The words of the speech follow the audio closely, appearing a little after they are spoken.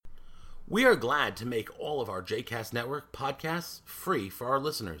We are glad to make all of our JCast Network podcasts free for our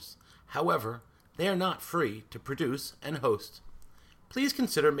listeners. However, they are not free to produce and host. Please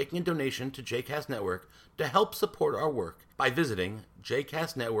consider making a donation to JCast Network to help support our work by visiting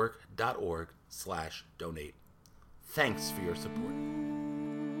jcastnetwork.org/donate. Thanks for your support.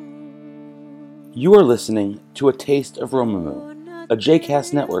 You are listening to A Taste of Romemu, a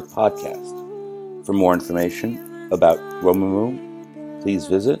JCast Network podcast. For more information about Romemu, please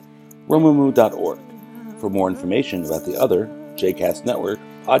visit romemu.org. For more information about the other JCast Network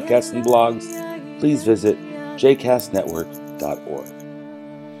podcasts and blogs, please visit jcastnetwork.org.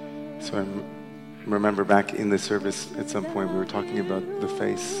 So I remember back in the service at some point we were talking about the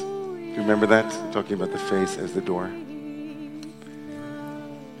face. Do you remember that? Talking about the face as the door.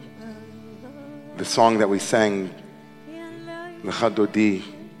 The song that we sang, Lecha Dodi,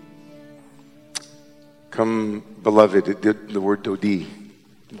 come beloved, the word Dodi,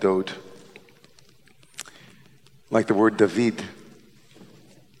 Dod, like the word David.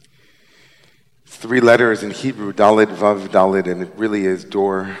 It's 3 letters in Hebrew, Dalet, Vav, Dalet, and it really is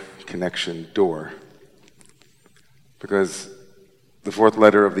door, connection, door. Because the 4th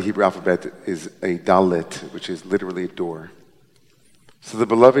letter of the Hebrew alphabet is a Dalet, which is literally a door. So the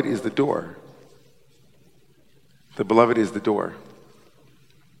beloved is the door. The beloved is the door.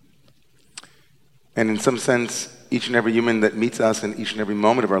 And in some sense, each and every human that meets us in each and every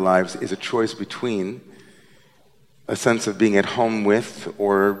moment of our lives is a choice between a sense of being at home with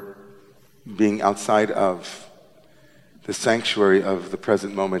or being outside of the sanctuary of the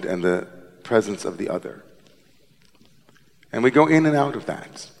present moment and the presence of the other. And we go in and out of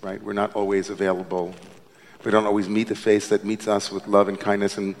that, right? We're not always available. We don't always meet the face that meets us with love and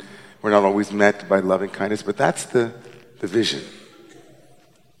kindness, and we're not always met by love and kindness, but that's the vision.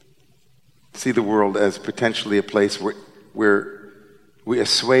 See the world as potentially a place where we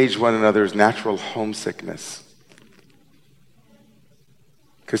assuage one another's natural homesickness.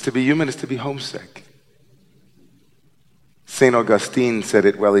 Because to be human is to be homesick. St. Augustine said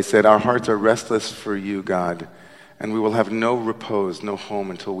it well. He said, our hearts are restless for you, God, and we will have no repose, no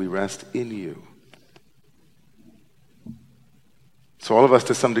home until we rest in you. So all of us,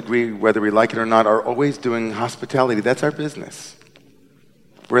 to some degree, whether we like it or not, are always doing hospitality. That's our business.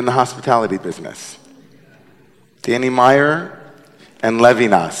 We're in the hospitality business. Danny Meyer and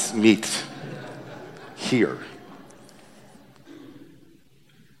Levinas meet here.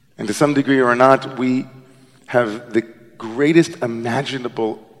 And to some degree or not, we have the greatest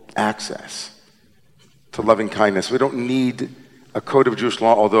imaginable access to loving kindness. We don't need a code of Jewish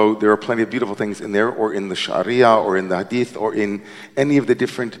law, although there are plenty of beautiful things in there, or in the Sharia, or in the Hadith, or in any of the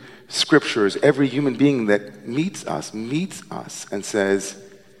different scriptures. Every human being that meets us and says,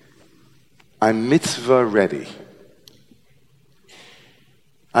 I'm mitzvah ready.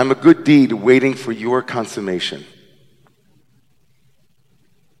 I'm a good deed waiting for your consummation.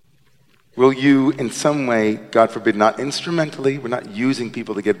 Will you, in some way, God forbid, not instrumentally, we're not using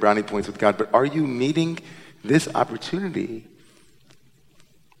people to get brownie points with God, but are you meeting this opportunity?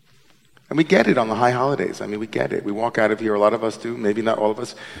 And we get it on the high holidays. I mean, we get it. We walk out of here, a lot of us do, maybe not all of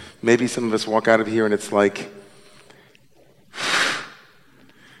us. Maybe some of us walk out of here and it's like,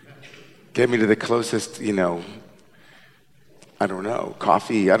 get me to the closest, I don't know,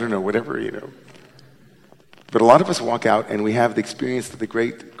 coffee, I don't know, whatever, But a lot of us walk out and we have the experience that the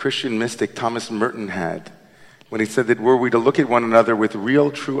great Christian mystic Thomas Merton had when he said that were we to look at one another with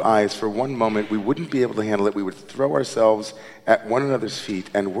real, true eyes for one moment, we wouldn't be able to handle it. We would throw ourselves at one another's feet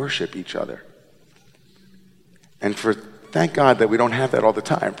and worship each other. And thank God that we don't have that all the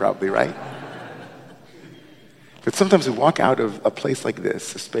time, probably, right? But sometimes we walk out of a place like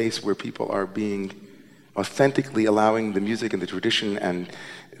this, a space where people are being authentically allowing the music and the tradition and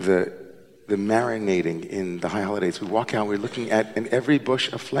the marinating in the high holidays. We walk out, we're looking at in every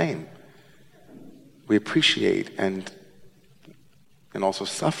bush a flame. We appreciate and also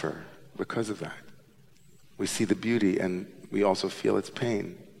suffer because of that. We see the beauty and we also feel its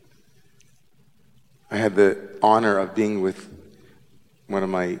pain. I had the honor of being with one of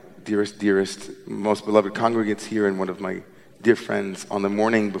my dearest, most beloved congregants here and one of my dear friends on the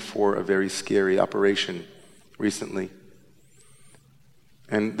morning before a very scary operation recently.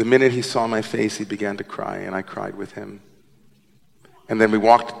 And the minute he saw my face, he began to cry, and I cried with him. And then we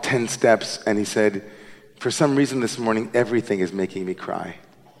walked 10 steps, and he said, for some reason this morning, everything is making me cry.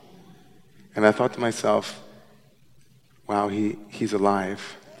 And I thought to myself, wow, he's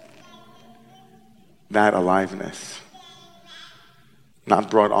alive. That aliveness.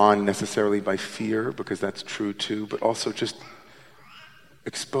 Not brought on necessarily by fear, because that's true too, but also just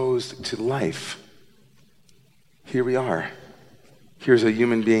exposed to life. Here we are. Here's a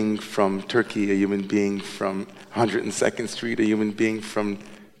human being from Turkey, a human being from 102nd Street, a human being from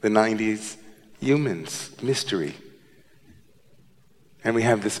the 90s. Humans, mystery. And we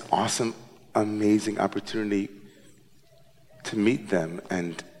have this awesome, amazing opportunity to meet them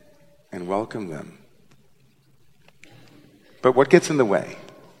and welcome them. But what gets in the way?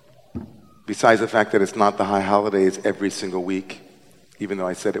 Besides the fact that it's not the high holidays every single week, even though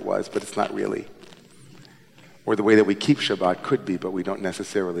I said it was, but it's not really. Or the way that we keep Shabbat could be, but we don't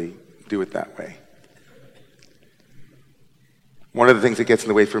necessarily do it that way. One of the things that gets in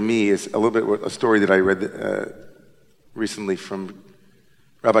the way for me is a little bit a story that I read recently from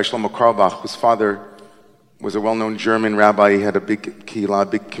Rabbi Shlomo Carlebach, whose father was a well-known German rabbi. He had a big kehillah,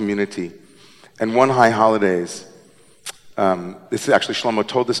 big community. And one high holidays, this is actually Shlomo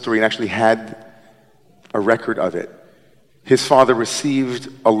told the story and actually had a record of it. His father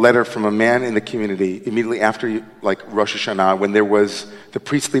received a letter from a man in the community immediately after, like Rosh Hashanah, when there was the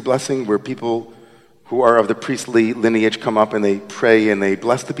priestly blessing, where people who are of the priestly lineage come up and they pray and they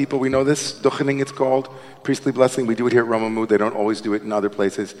bless the people. We know this, duchening it's called, priestly blessing. We do it here at Romamu. They don't always do it in other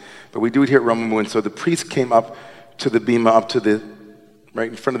places, but we do it here at Romamu. And so the priest came up to the bima, up to the, right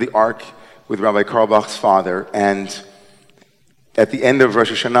in front of the ark with Rabbi Carlebach's father, and at the end of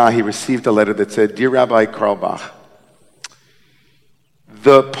Rosh Hashanah, he received a letter that said, "Dear Rabbi Carlebach,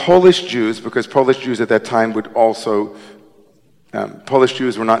 the Polish Jews," because Polish Jews at that time would also, Polish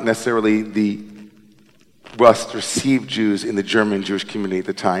Jews were not necessarily the best received Jews in the German Jewish community at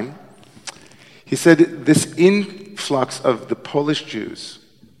the time. He said, this influx of the Polish Jews,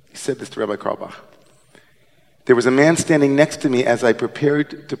 he said this to Rabbi Carlebach, "There was a man standing next to me as I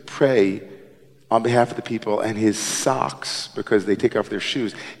prepared to pray on behalf of the people, and his socks, because they take off their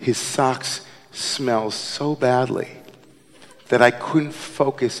shoes, his socks smell so badly that I couldn't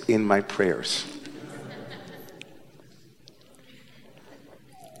focus in my prayers."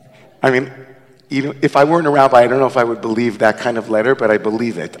 I mean, even if I weren't a rabbi, I don't know if I would believe that kind of letter, but I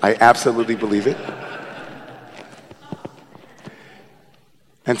believe it. I absolutely believe it.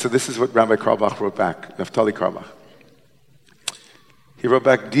 And so this is what Rabbi Carlebach wrote back, Naftali Carlebach. He wrote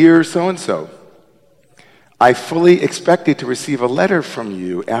back, "Dear so-and-so, I fully expected to receive a letter from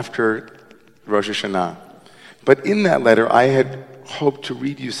you after Rosh Hashanah. But in that letter, I had hoped to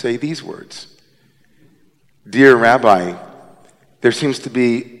read you say these words. Dear Rabbi, there seems to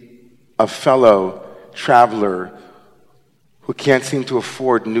be a fellow traveler who can't seem to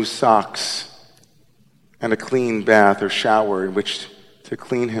afford new socks and a clean bath or shower in which to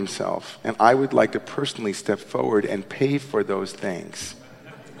clean himself. And I would like to personally step forward and pay for those things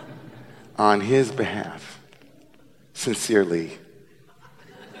on his behalf. Sincerely."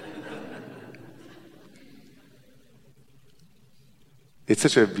 It's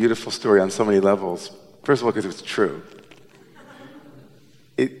such a beautiful story on so many levels. First of all, because it's true.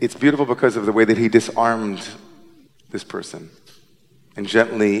 It's beautiful because of the way that he disarmed this person and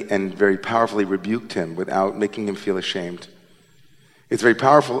gently and very powerfully rebuked him without making him feel ashamed. It's very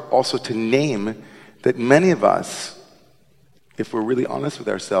powerful also to name that many of us, if we're really honest with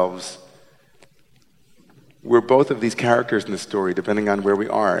ourselves, we're both of these characters in the story, depending on where we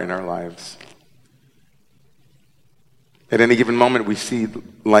are in our lives. At any given moment, we see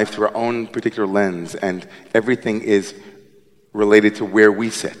life through our own particular lens, and everything is related to where we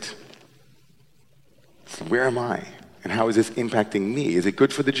sit. So where am I? And how is this impacting me? Is it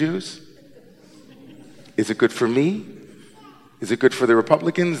good for the Jews? Is it good for me? Is it good for the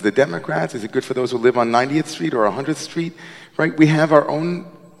Republicans, the Democrats? Is it good for those who live on 90th Street or 100th Street? Right? We have our own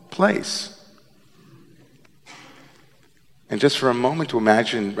place. And just for a moment to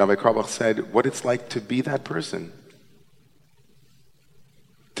imagine, Rabbi Carlebach said, what it's like to be that person.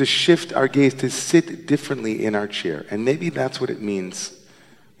 To shift our gaze, to sit differently in our chair. And maybe that's what it means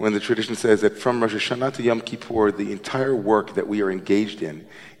when the tradition says that from Rosh Hashanah to Yom Kippur, the entire work that we are engaged in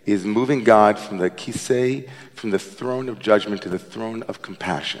is moving God from the kisei, from the throne of judgment to the throne of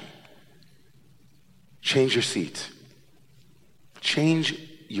compassion. Change your seat. Change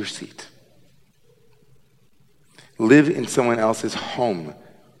your seat. Live in someone else's home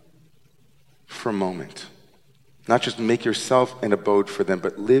for a moment. Not just make yourself an abode for them,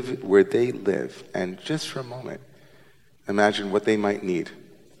 but live where they live. And just for a moment, imagine what they might need.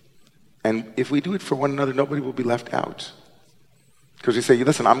 And if we do it for one another, nobody will be left out. Because we say,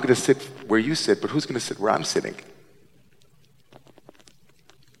 listen, I'm going to sit where you sit, but who's going to sit where I'm sitting?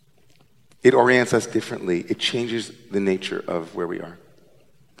 It orients us differently. It changes the nature of where we are.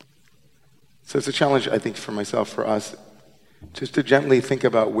 So it's a challenge, I think, for myself, for us, just to gently think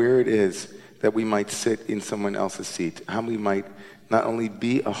about where it is that we might sit in someone else's seat, how we might not only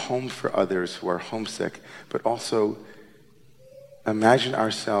be a home for others who are homesick, but also imagine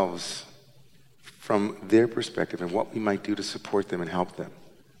ourselves from their perspective and what we might do to support them and help them.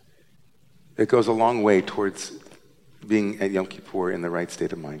 It goes a long way towards being at Yom Kippur in the right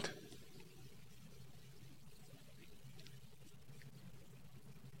state of mind.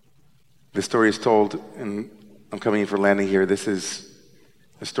 The story is told, and I'm coming in for landing here. This is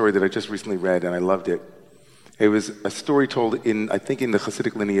a story that I just recently read, and I loved it. It was a story told I think in the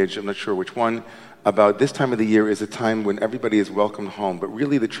Hasidic lineage, I'm not sure which one, about this time of the year is a time when everybody is welcomed home. But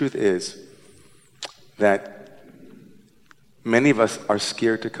really the truth is that many of us are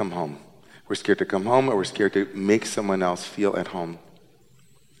scared to come home. We're scared to come home, or we're scared to make someone else feel at home.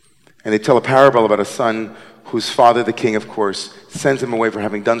 And they tell a parable about a son whose father, the king, of course, sends him away for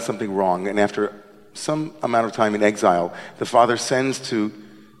having done something wrong. And after some amount of time in exile, the father sends to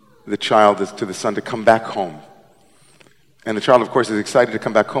the child, to the son, to come back home. And the child, of course, is excited to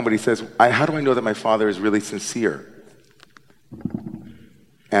come back home, but he says, how do I know that my father is really sincere?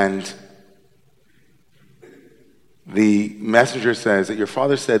 And the messenger says that your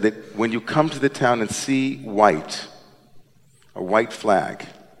father said that when you come to the town and see a white flag,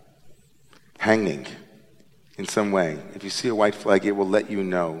 hanging in some way, if you see a white flag, it will let you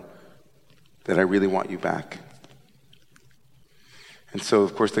know that I really want you back. And so,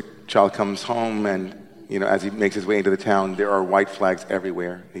 of course, the child comes home, and as he makes his way into the town, there are white flags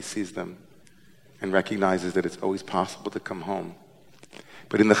everywhere. He sees them and recognizes that it's always possible to come home.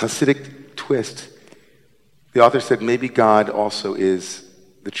 But in the Hasidic twist, the author said maybe God also is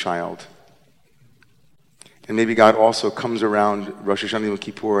the child. And maybe God also comes around Rosh Hashanah Yom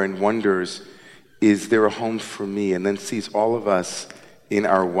Kippur and wonders, is there a home for me? And then sees all of us in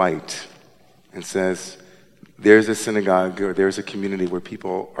our white and says, there's a synagogue or there's a community where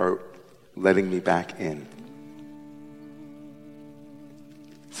people are letting me back in.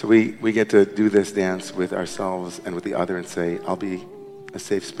 So we get to do this dance with ourselves and with the other and say, I'll be a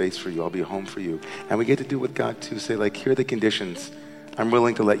safe space for you. I'll be a home for you. And we get to do with God too. Say, here are the conditions. I'm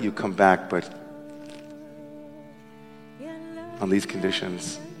willing to let you come back, but on these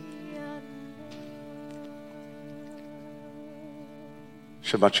conditions.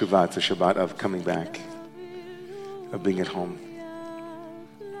 Shabbat Shuvah, it's a Shabbat of coming back, of being at home.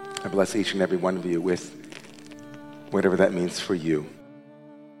 I bless each and every one of you with whatever that means for you.